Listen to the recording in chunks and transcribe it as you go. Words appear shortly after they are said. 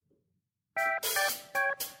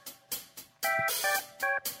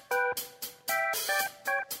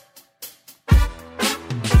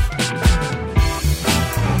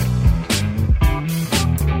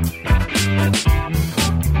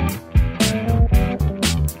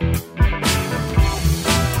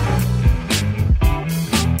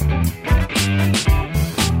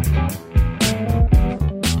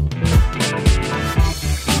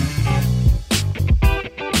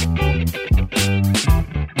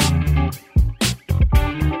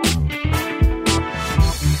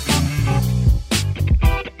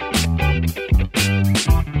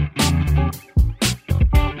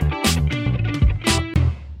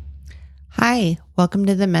Hi, welcome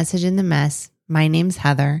to The Message in the Mess. My name's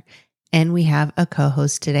Heather, and we have a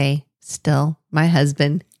co-host today, still my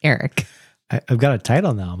husband, Eric. I've got a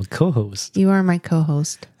title now. I'm a co-host. You are my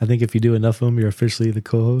co-host. I think if you do enough of them, you're officially the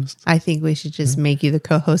co-host. I think we should just make you the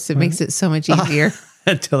co-host. It makes it so much easier.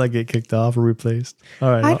 Until I get kicked off or replaced.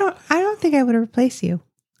 All right. I don't think I would replace you.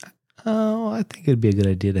 Oh, I think it'd be a good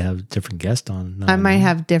idea to have a different guest on. I might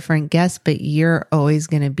have different guests, but you're always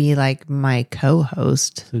going to be like my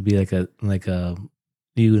co-host. It'd be like a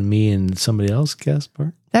you and me and somebody else guest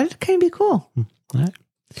part. That'd kind of be cool. All right.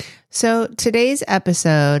 So today's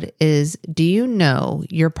episode is, do you know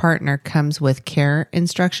your partner comes with care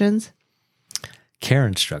instructions? Care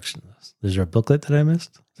instructions. Is there a booklet that I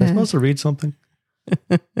missed? Am I supposed to read something?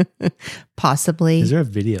 Possibly. Is there a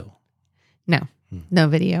video? No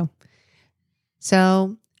video.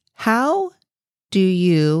 So how do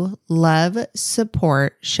you love,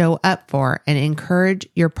 support, show up for, and encourage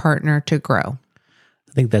your partner to grow?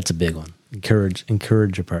 I think that's a big one.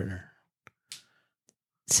 Encourage your partner.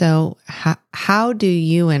 So how do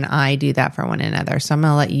you and I do that for one another? So I'm going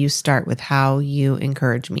to let you start with how you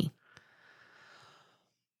encourage me.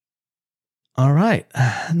 All right.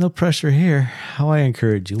 No pressure here. How I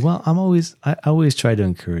encourage you. Well, I always try to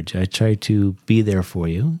encourage you. I try to be there for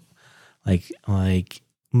you. Like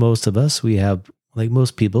most of us, like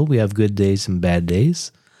most people, we have good days and bad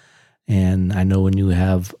days. And I know when you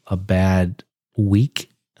have a bad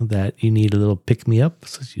week that you need a little pick me up.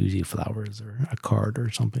 So it's usually flowers or a card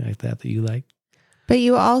or something like that you like. But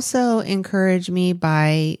you also encourage me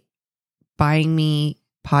by buying me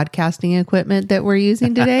podcasting equipment that we're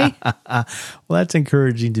using today. Well, that's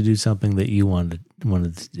encouraging to do something that you wanted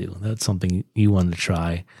to do. That's something you wanted to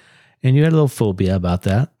try. And you had a little phobia about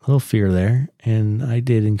that, a little fear there. And I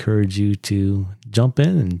did encourage you to jump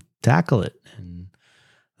in and tackle it. And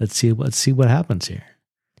let's see what happens here.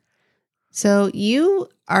 So you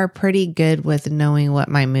are pretty good with knowing what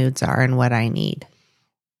my moods are and what I need.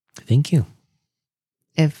 Thank you.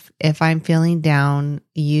 If I'm feeling down,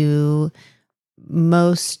 you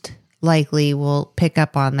most likely will pick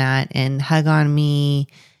up on that and hug on me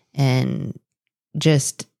and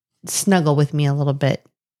just snuggle with me a little bit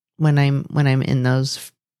when I'm in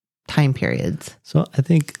those time periods. So I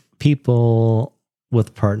think people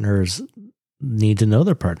with partners need to know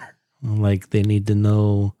their partner. Like they need to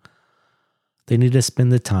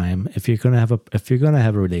spend the time. If you're going to have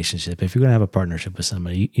a relationship, if you're going to have a partnership with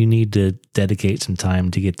somebody, you need to dedicate some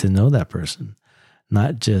time to get to know that person.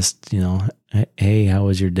 Not just, hey, how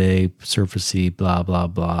was your day? Surfacey, blah, blah,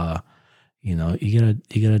 blah. You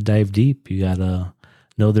gotta dive deep. You gotta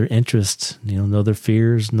know their interests, know their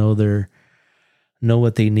fears, know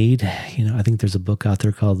what they need. I think there's a book out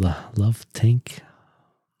there called The Love Tank.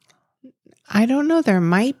 I don't know. There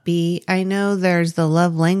might be. I know there's the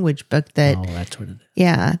love language book that. Oh, that's what it is.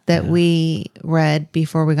 Yeah, that we read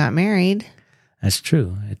before we got married. That's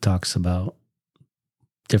true. It talks about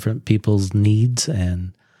different people's needs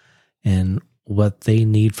and what they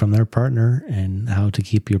need from their partner and how to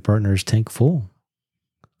keep your partner's tank full.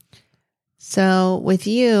 So with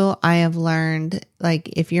you, I have learned, like,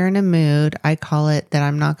 if you're in a mood, I call it that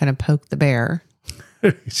I'm not going to poke the bear.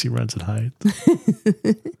 She runs and hides.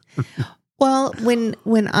 Well, when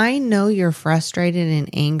I know you're frustrated and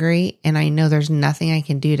angry and I know there's nothing I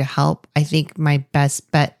can do to help, I think my best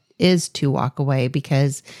bet is to walk away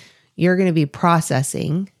because you're going to be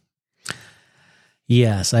processing.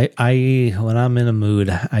 Yes, I when I'm in a mood,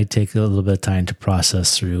 I take a little bit of time to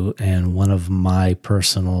process through. And one of my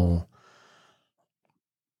personal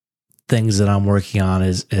things that I'm working on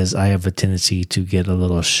is I have a tendency to get a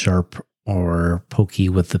little sharp or pokey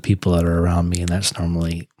with the people that are around me, and that's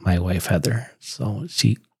normally my wife, Heather. So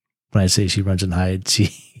when I say she runs and hides,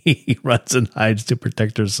 she runs and hides to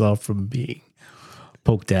protect herself from being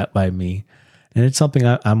poked at by me. And it's something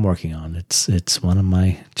I'm working on. It's one of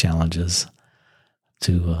my challenges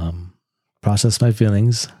to process my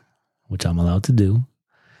feelings, which I'm allowed to do,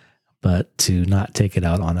 but to not take it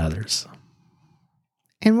out on others.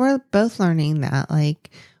 And we're both learning that,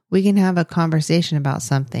 like, we can have a conversation about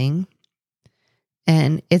something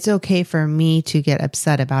and it's okay for me to get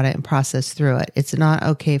upset about it and process through it. It's not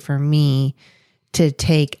okay for me to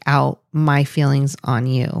take out my feelings on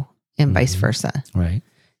you and vice versa. Right.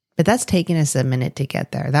 But that's taken us a minute to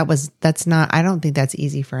get there. That's not, I don't think that's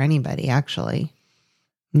easy for anybody, actually.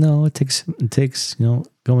 No, it takes,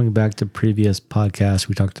 going back to previous podcasts,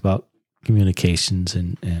 we talked about communications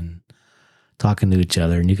and talking to each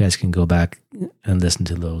other, and you guys can go back and listen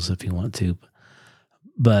to those if you want to.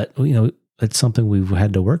 But, it's something we've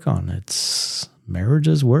had to work on. Marriage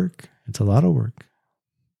is work. It's a lot of work.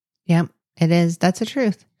 Yep, it is. That's the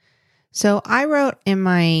truth. So I wrote on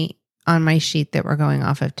my sheet that we're going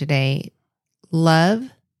off of today, love,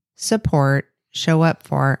 support, show up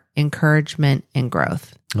for, encouragement, and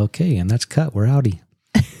growth. Okay, and that's cut. We're outie.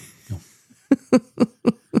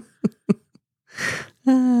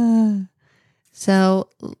 So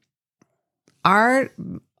our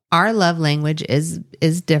love language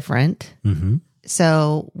is different. Mm-hmm.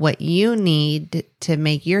 So what you need to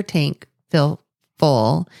make your tank feel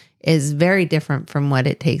full is very different from what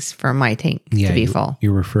it takes for my tank to be full.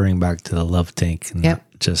 You're referring back to the love tank and Yep.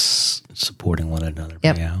 not just supporting one another.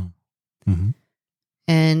 Yep. Yeah. Mm-hmm.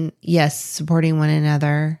 And yes, supporting one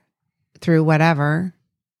another through whatever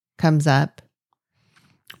comes up.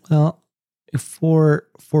 Well, for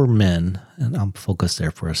men, and I'm focused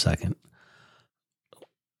there for a second.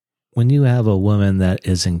 When you have a woman that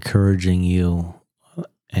is encouraging you,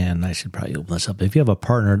 and I should probably open this up. If you have a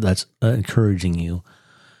partner that's encouraging you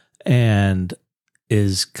and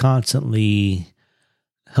is constantly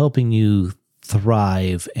helping you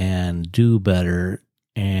thrive and do better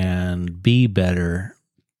and be better,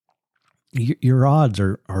 your odds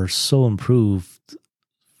are so improved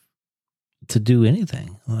to do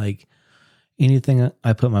anything. Like anything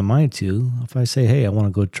I put my mind to, if I say, hey, I want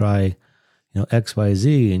to go try,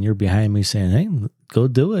 XYZ, and you're behind me saying, hey, go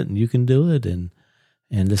do it, and you can do it, and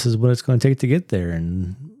this is what it's going to take to get there,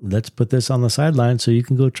 and let's put this on the sideline so you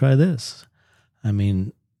can go try this. I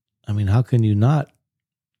mean, how can you not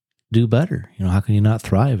do better? How can you not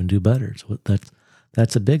thrive and do better? So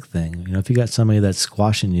that's a big thing. If you got somebody that's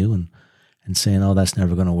squashing you and saying, oh, that's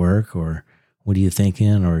never going to work, or what are you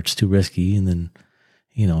thinking, or it's too risky, and then,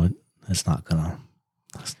 it's not going to.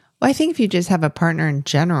 Well, I think if you just have a partner in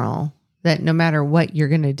general, that no matter what you're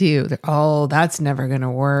going to do, that's never going to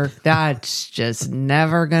work. That's just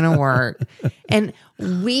never going to work. And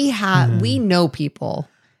we know people,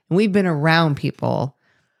 and we've been around people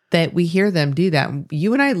that we hear them do that.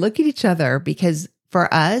 You and I look at each other because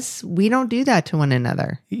for us, we don't do that to one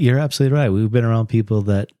another. You're absolutely right. We've been around people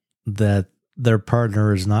that their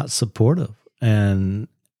partner is not supportive, and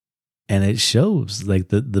it shows. Like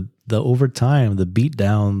the over time, the beat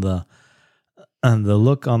down, the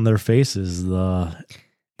look on their faces, the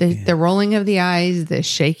rolling of the eyes, the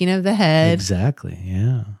shaking of the head. Exactly.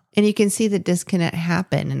 Yeah. And you can see the disconnect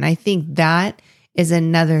happen. And I think that is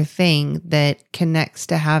another thing that connects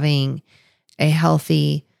to having a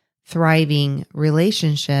healthy, thriving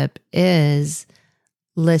relationship is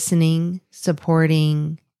listening,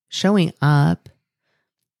 supporting, showing up.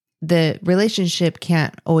 The relationship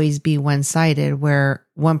can't always be one-sided where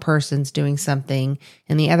one person's doing something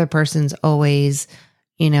and the other person's always,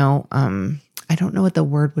 I don't know what the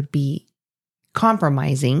word would be,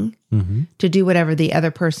 compromising to do whatever the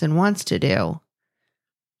other person wants to do.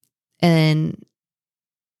 And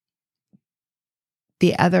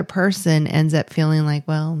the other person ends up feeling like,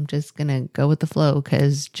 well, I'm just going to go with the flow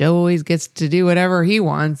because Joe always gets to do whatever he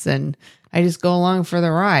wants and I just go along for the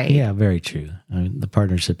ride. Yeah, very true. I mean, the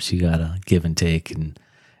partnerships, you got to give and take, and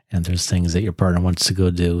there's things that your partner wants to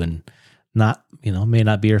go do and not, may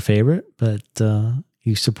not be your favorite, but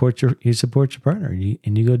you support your partner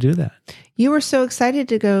and you go do that. You were so excited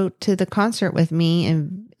to go to the concert with me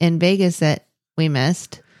in Vegas that we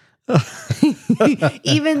missed.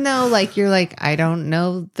 Even though you're like, I don't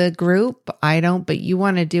know the group, but you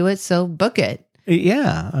want to do it, so book it.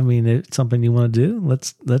 Yeah, I mean, it's something you want to do.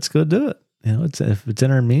 Let's go do it. If it's in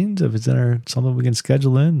our means, if it's in something we can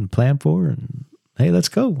schedule in and plan for, and hey, let's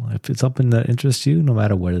go. If it's something that interests you, no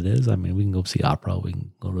matter what it is, I mean, we can go see opera, we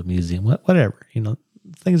can go to a museum, whatever.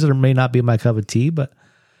 Things that may not be my cup of tea, but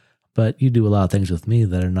you do a lot of things with me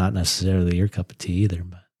that are not necessarily your cup of tea either.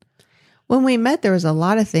 But when we met, there was a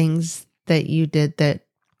lot of things that you did that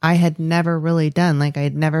I had never really done. Like I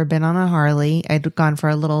had never been on a Harley. I'd gone for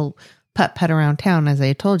a little putt around town, as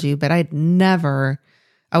I told you, but I'd never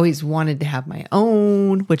always wanted to have my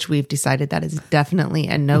own, which we've decided that is definitely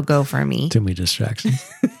a no-go for me. Too many distractions.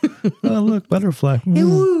 Oh, look, butterfly. But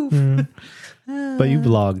you've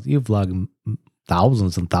vlogged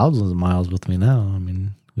thousands and thousands of miles with me now. I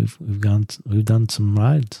mean, we've done some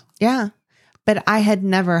rides. Yeah. But I had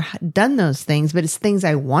never done those things, but it's things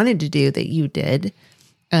I wanted to do that you did.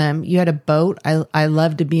 You had a boat. I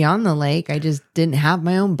love to be on the lake. I just didn't have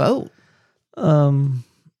my own boat.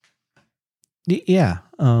 Yeah.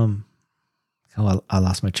 I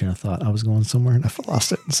lost my train of thought. I was going somewhere and I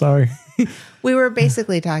lost it. Sorry. We were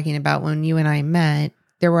basically talking about when you and I met,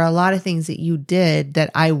 there were a lot of things that you did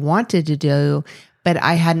that I wanted to do, but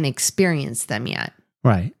I hadn't experienced them yet.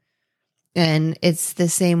 Right. And it's the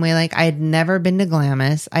same way. Like I had never been to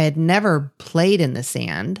Glamis. I had never played in the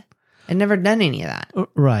sand. I'd never done any of that.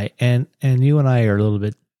 Right. And you and I are a little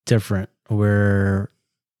bit different where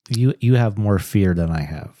you have more fear than I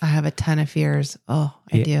have. I have a ton of fears. Oh,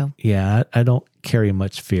 I do. Yeah, I don't carry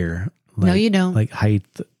much fear. Like, no, you don't. Like height,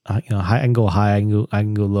 high, I can go high, I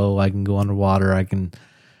can go low, I can go underwater.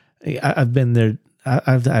 I've been there.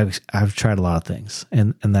 I've tried a lot of things,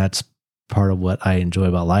 and that's part of what I enjoy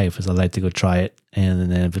about life is I like to go try it.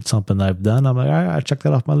 And then if it's something I've done, I'm like, all right, I check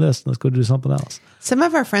that off my list. Let's go do something else. Some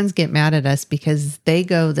of our friends get mad at us because they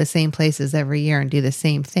go the same places every year and do the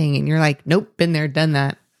same thing. And you're like, nope, been there, done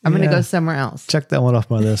that. I'm going to go somewhere else. Check that one off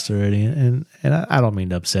my list already. And I don't mean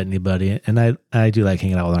to upset anybody. And I do like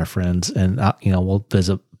hanging out with our friends, and we'll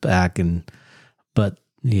visit back. But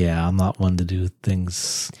yeah, I'm not one to do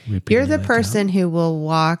things repeatedly. You're the person who will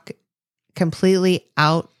walk completely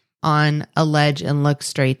out on a ledge and look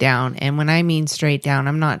straight down. And when I mean straight down,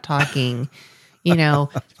 I'm not talking,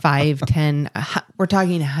 5, 10, we're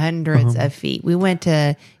talking hundreds of feet. We went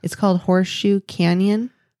to, it's called Horseshoe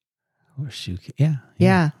Canyon. Yeah.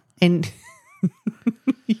 Yeah. And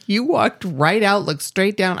you walked right out, looked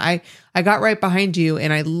straight down. I got right behind you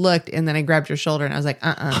and I looked, and then I grabbed your shoulder and I was like,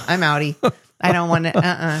 I'm outie. I don't want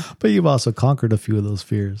to, But you've also conquered a few of those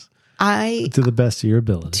fears. To the best of your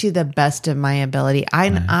ability. To the best of my ability.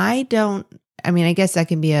 I guess that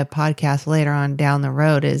can be a podcast later on down the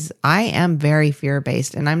road, is I am very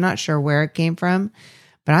fear-based, and I'm not sure where it came from,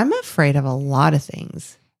 but I'm afraid of a lot of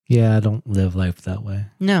things. Yeah, I don't live life that way.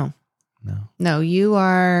 No, you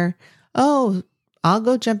are, I'll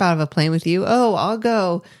go jump out of a plane with you. I'll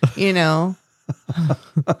go,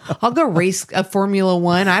 I'll go race a Formula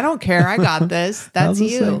One. I don't care. I got this. That's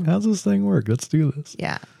you. How's this thing work? Let's do this.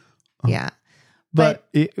 Yeah. Yeah. But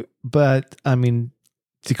I mean,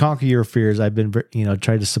 to conquer your fears, I've been,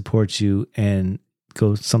 try to support you and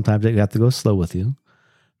sometimes I have to go slow with you,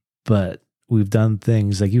 but we've done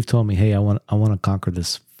things like you've told me, hey, I want to conquer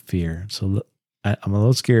this fear. So I'm a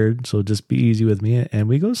little scared. So just be easy with me. And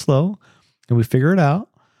we go slow and we figure it out.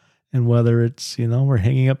 And whether it's, we're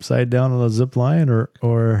hanging upside down on a zip line or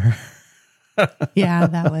yeah,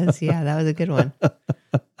 that was a good one.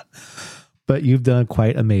 But you've done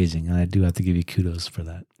quite amazing. And I do have to give you kudos for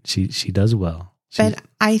that. She does well. But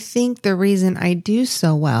I think the reason I do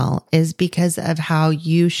so well is because of how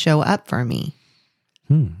you show up for me.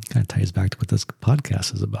 Kind of ties back to what this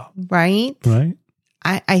podcast is about. Right? Right.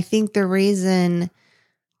 I think the reason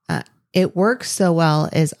it works so well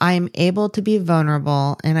is I'm able to be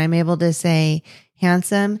vulnerable, and I'm able to say,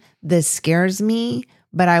 handsome, this scares me,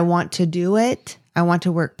 but I want to do it. I want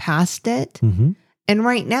to work past it. Mm-hmm. And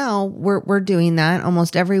right now we're doing that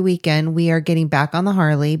almost every weekend. We are getting back on the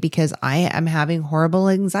Harley because I am having horrible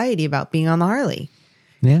anxiety about being on the Harley.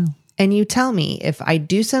 Yeah. And you tell me if I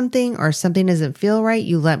do something or something doesn't feel right,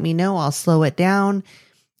 you let me know. I'll slow it down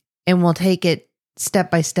and we'll take it step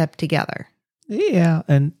by step together. Yeah.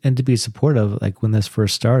 And to be supportive, like when this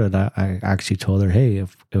first started, I actually told her, hey,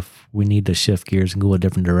 if we need to shift gears and go a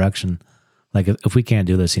different direction, like if we can't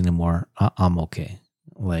do this anymore, I'm okay.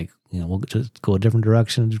 Like, we'll just go a different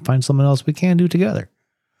direction and find something else we can do together,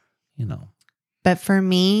 But for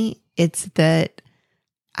me, it's that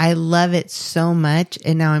I love it so much,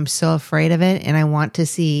 and now I'm so afraid of it, and I want to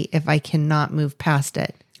see if I cannot move past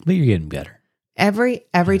it. But you're getting better. Every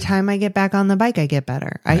time I get back on the bike, I get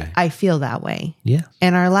better. Right. I feel that way. Yeah.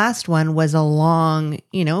 And our last one was a long,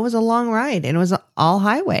 it was a long ride, and it was all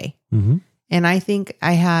highway. Mm-hmm. And I think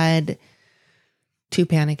I had 2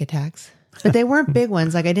 panic attacks. But they weren't big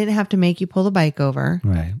ones. Like I didn't have to make you pull the bike over.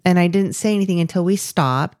 Right. And I didn't say anything until we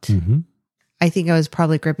stopped. Mm-hmm. I think I was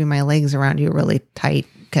probably gripping my legs around you really tight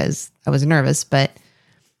because I was nervous, but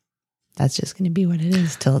that's just going to be what it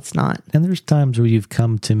is till it's not. And there's times where you've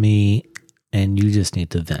come to me and you just need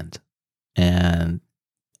to vent. And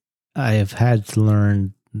I have had to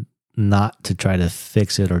learn not to try to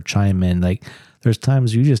fix it or chime in. Like there's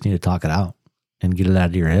times you just need to talk it out and get it out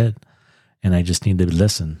of your head. And I just need to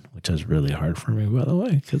listen, which is really hard for me, by the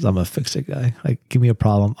way, because I'm a fix-it guy. Like, give me a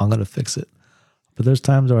problem, I'm going to fix it. But there's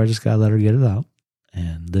times where I just got to let her get it out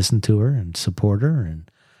and listen to her and support her and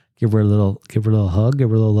give her a little hug, give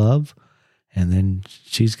her a little love. And then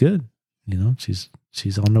she's good.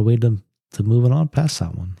 She's on the way to moving on past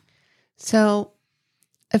that one. So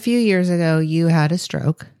a few years ago, you had a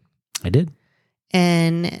stroke. I did.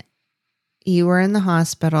 And you were in the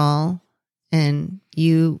hospital. And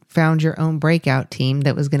you found your own breakout team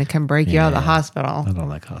that was going to come break you out of the hospital. I don't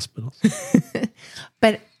like hospitals.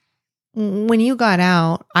 But when you got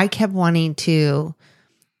out, I kept wanting to,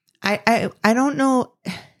 I don't know,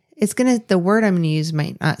 the word I'm going to use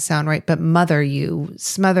might not sound right, but mother you,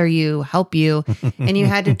 smother you, help you. And you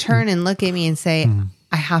had to turn and look at me and say,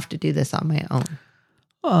 I have to do this on my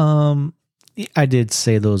own. I did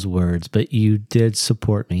say those words, but you did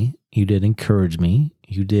support me. You did encourage me.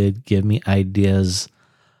 You did give me ideas,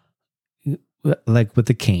 like with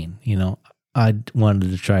the cane. I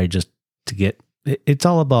wanted to try just to get. It's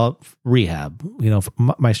all about rehab.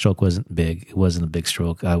 My stroke wasn't big. It wasn't a big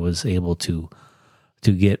stroke. I was able to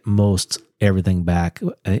get most everything back,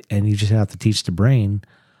 and you just have to teach the brain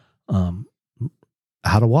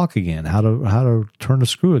how to walk again, how to turn a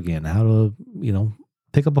screw again, how to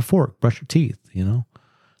pick up a fork, brush your teeth.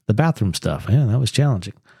 The bathroom stuff. Yeah, that was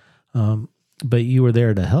challenging. But you were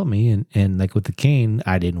there to help me, and like with the cane,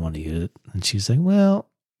 I didn't want to use it, and she's like, "Well,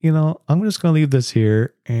 I'm just going to leave this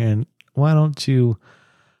here, and why don't you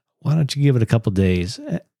give it a couple days?"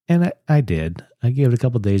 And I did. I gave it a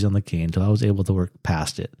couple days on the cane until I was able to work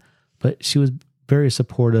past it. But she was very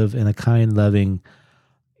supportive and a kind, loving,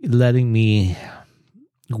 letting me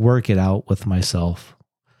work it out with myself.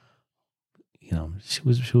 She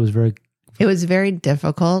was very. It was very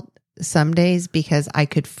difficult some days because I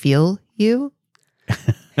could feel you,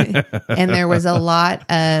 and there was a lot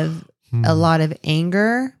of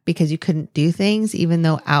anger because you couldn't do things, even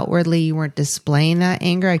though outwardly you weren't displaying that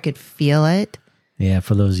anger. I could feel it. Yeah.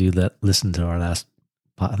 For those of you that listened to our last,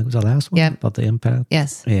 I think it was our last one, yep, about the empath.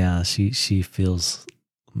 Yes. Yeah. She feels,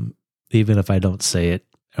 even if I don't say it,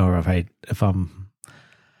 or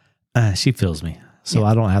she feels me. So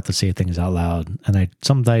I don't have to say things out loud. And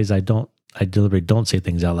sometimes I deliberately don't say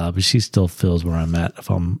things out loud, but she still feels where I'm at.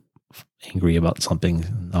 If I'm angry about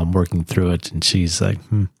something, I'm working through it, and she's like,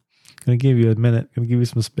 gonna give you a minute, gonna give you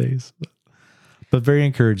some space, but very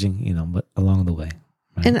encouraging, but along the way.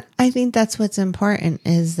 Right? And I think that's what's important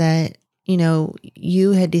is that,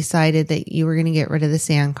 you had decided that you were going to get rid of the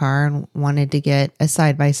sand car and wanted to get a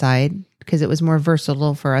side-by-side because it was more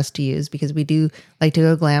versatile for us to use, because we do like to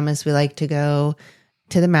go Glamis. We like to go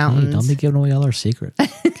to the mountains. Hey, don't be giving away all our secrets.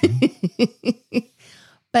 Okay?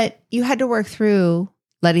 But you had to work through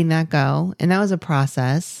letting that go. And that was a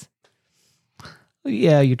process.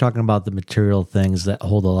 Yeah, you're talking about the material things that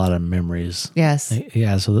hold a lot of memories. Yes.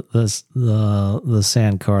 Yeah, so the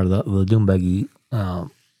sand car, the dune buggy,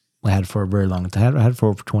 I had for a very long time. I had for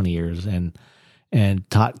over 20 years, and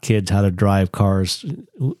taught kids how to drive cars,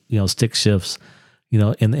 stick shifts,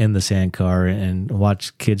 in the sand car, and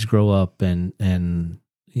watch kids grow up, and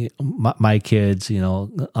my kids,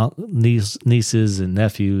 nieces and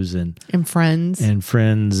nephews and friends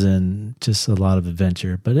and just a lot of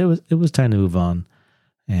adventure. But it was time to move on,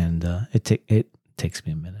 and it takes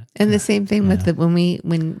me a minute. And the same thing with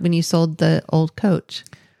when you sold the old coach.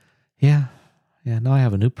 Yeah. Yeah. Now I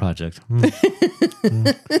have a new project.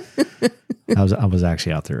 I was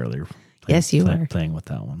actually out there earlier. Yes, you were playing with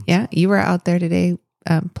that one. Yeah, you were out there today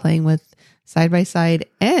playing with side by side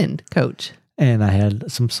and coach. And I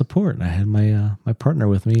had some support. I had my partner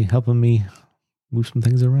with me, helping me move some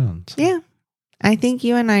things around. So. Yeah, I think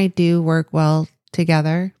you and I do work well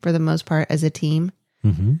together for the most part as a team.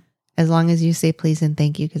 Mm-hmm. As long as you say please and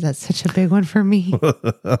thank you, because that's such a big one for me.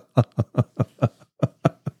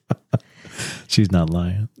 She's not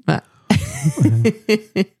lying.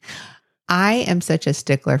 I am such a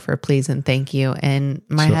stickler for please and thank you. And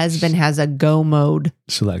my husband has a go mode.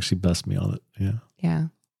 She'll actually bust me on it. Yeah. Yeah.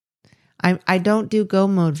 I don't do go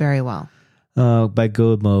mode very well. By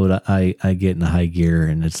go mode, I get in high gear,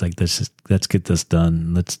 and it's like, let's get this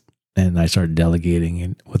done. And I start delegating,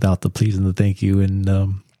 and without the please and the thank you. And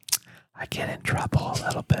I get in trouble a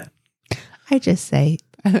little bit. I just say,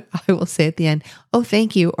 I will say at the end, oh,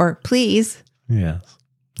 thank you, or please. Yes.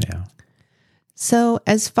 Yeah. So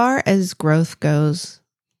as far as growth goes,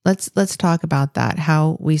 let's talk about that,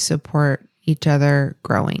 how we support each other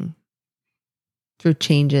growing through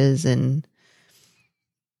changes and.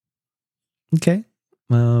 Okay.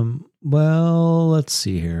 Well, let's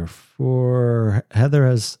see here. For Heather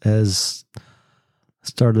has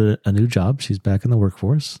started a new job. She's back in the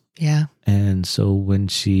workforce. Yeah. And so when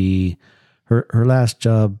her last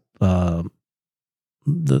job,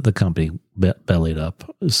 the company bellied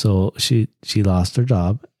up. So she lost her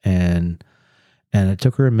job, and it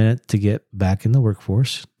took her a minute to get back in the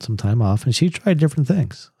workforce, some time off, and she tried different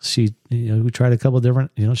things. We tried a couple of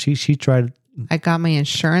different, she tried. I got my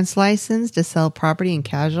insurance license to sell property and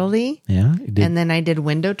casualty. Yeah. And then I did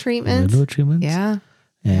window treatments. Yeah.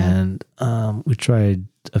 And we tried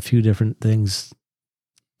a few different things,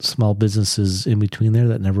 small businesses in between there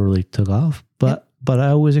that never really took off. But I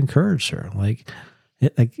always encouraged her.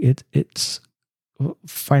 It's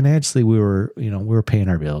financially we were paying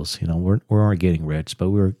our bills. We weren't getting rich, but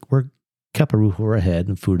we're kept a roof over our head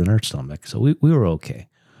and food in our stomach. So we were okay.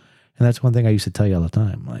 And that's one thing I used to tell you all the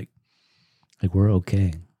time. Like we're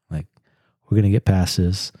okay. Like we're gonna get past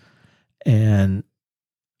this. And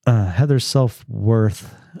Heather's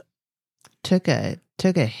self-worth took a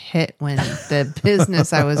hit when the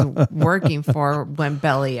business I was working for went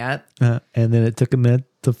belly up. and then it took a minute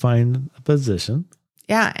to find a position.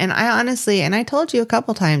 Yeah. And I honestly, and I told you a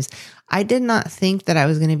couple times, I did not think that I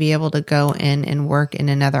was going to be able to go in and work in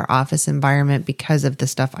another office environment because of the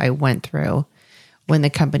stuff I went through when the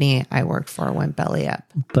company I worked for went belly up.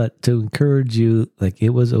 But to encourage you, like, it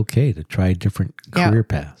was okay to try different career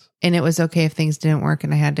paths. And it was okay if things didn't work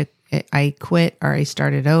and I quit or I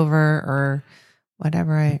started over or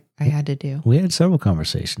whatever I had to do. We had several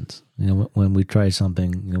conversations, when we tried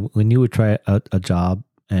something, when you would try a job,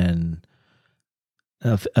 and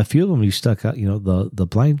a few of them you stuck out, the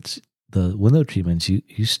blinds, the window treatments you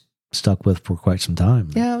stuck with for quite some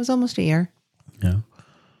time. Yeah, it was almost a year. Yeah.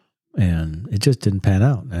 And it just didn't pan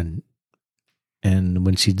out. And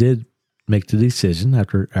when she did make the decision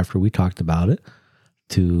after we talked about it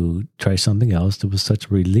to try something else, there was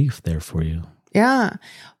such relief there for you. Yeah.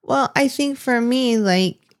 Well, I think for me,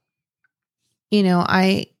 like,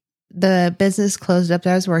 the business closed up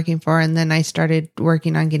that I was working for, and then I started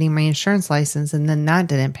working on getting my insurance license, and then that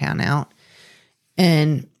didn't pan out.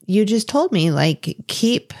 And you just told me, like,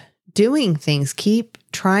 keep doing things, keep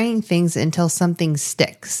trying things until something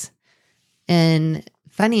sticks. And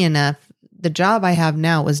funny enough, the job I have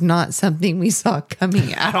now was not something we saw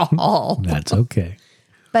coming at all. That's okay.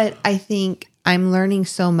 But I think I'm learning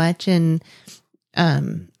so much, and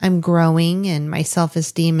I'm growing, and my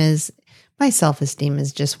self-esteem is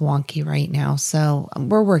just wonky right now. So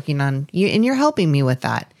we're working on you, and you're helping me with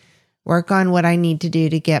that. Work on what I need to do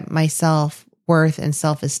to get my self-worth and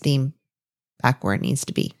self-esteem back where it needs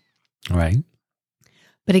to be. Right.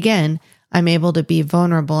 But again, I'm able to be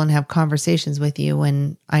vulnerable and have conversations with you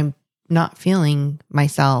when I'm not feeling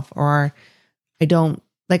myself, or I don't,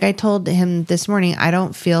 like I told him this morning, I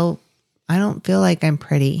don't feel like I'm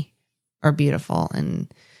pretty or beautiful.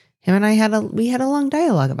 And him and I we had a long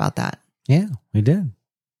dialogue about that. Yeah, we did.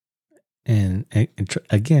 And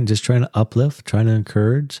again, just trying to uplift, trying to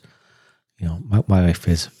encourage. My wife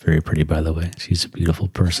is very pretty, by the way. She's a beautiful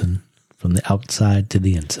person from the outside to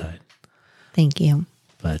the inside. Thank you.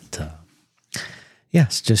 But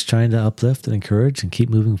yes, just trying to uplift and encourage and keep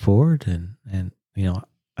moving forward. And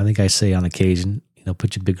I think I say on occasion,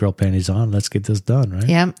 put your big girl panties on. Let's get this done,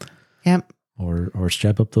 right? Yep. Or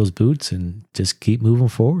strap up those boots and just keep moving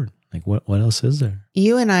forward. Like what else is there?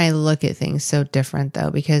 You and I look at things so different though,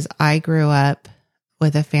 because I grew up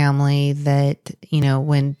with a family that,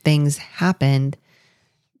 when things happened,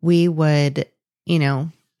 we would, there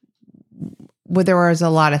was a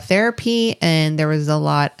lot of therapy and there was a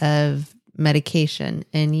lot of medication.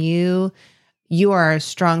 And you are a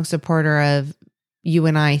strong supporter of you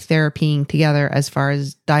and I therapying together as far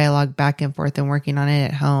as dialogue back and forth and working on it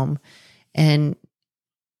at home. And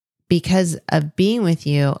because of being with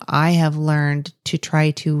you, I have learned to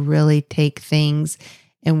try to really take things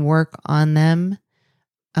and work on them,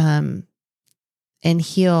 and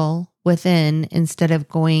heal within instead of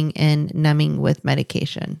going and numbing with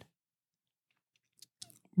medication.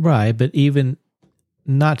 Right. But even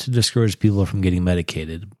not to discourage people from getting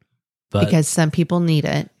medicated, but because some people need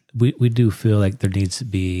it. We do feel like there needs to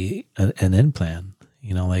be an end plan.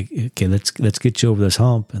 Okay, let's get you over this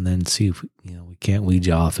hump, and then see if we can't weed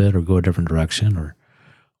you off it, or go a different direction,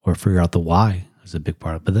 or figure out the why is a big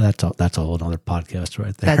part of it. But that's a whole other podcast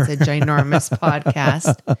right there. That's a ginormous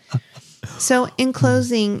podcast. So, in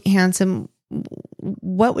closing, Handsome,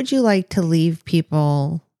 what would you like to leave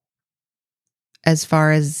people as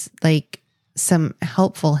far as like some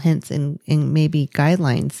helpful hints and maybe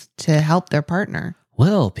guidelines to help their partner?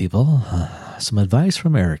 Well, people, some advice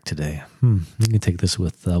from Eric today. You can take this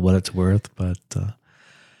with what it's worth, but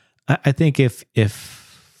I think if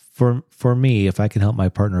for me, if I can help my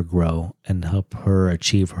partner grow and help her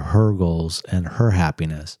achieve her goals and her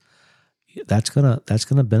happiness, that's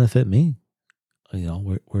gonna benefit me.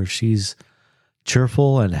 Where she's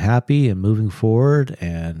cheerful and happy and moving forward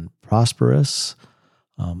and prosperous.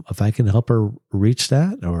 If I can help her reach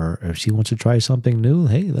that, or if she wants to try something new,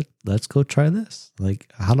 hey, let's go try this.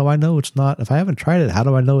 Like, how do I know it's not, if I haven't tried it, how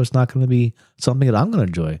do I know it's not going to be something that I'm going to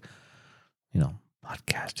enjoy?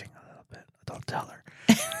 Podcasting a little bit. Don't tell her.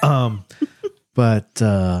 But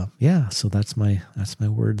yeah, so that's my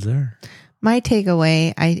words there. My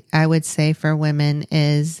takeaway, I would say for women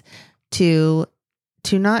is to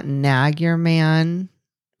not nag your man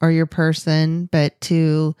or your person, but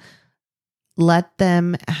to let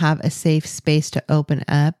them have a safe space to open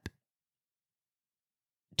up,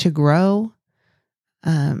 to grow,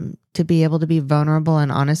 to be able to be vulnerable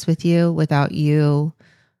and honest with you without you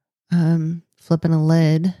flipping a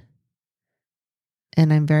lid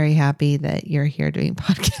And I'm very happy that you're here doing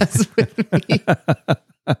podcasts with me.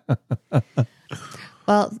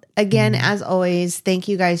 Well, again, as always, thank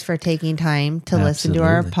you guys for taking time to listen to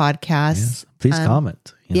our podcast. Yes. Please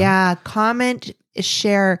comment. Yeah, comment,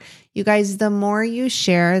 share. You guys, the more you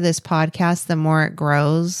share this podcast, the more it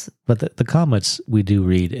grows. But the comments we do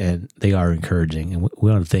read, and they are encouraging, and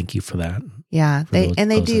we want to thank you for that. Yeah, they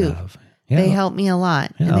do. Yeah. They help me a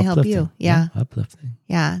lot, and they help you. Yeah. Uplifting.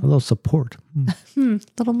 Yeah. A little support.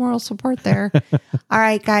 Little moral support there. All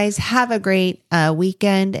right, guys, have a great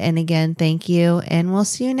weekend. And again, thank you. And we'll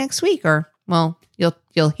see you next week, or well,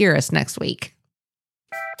 you'll hear us next week.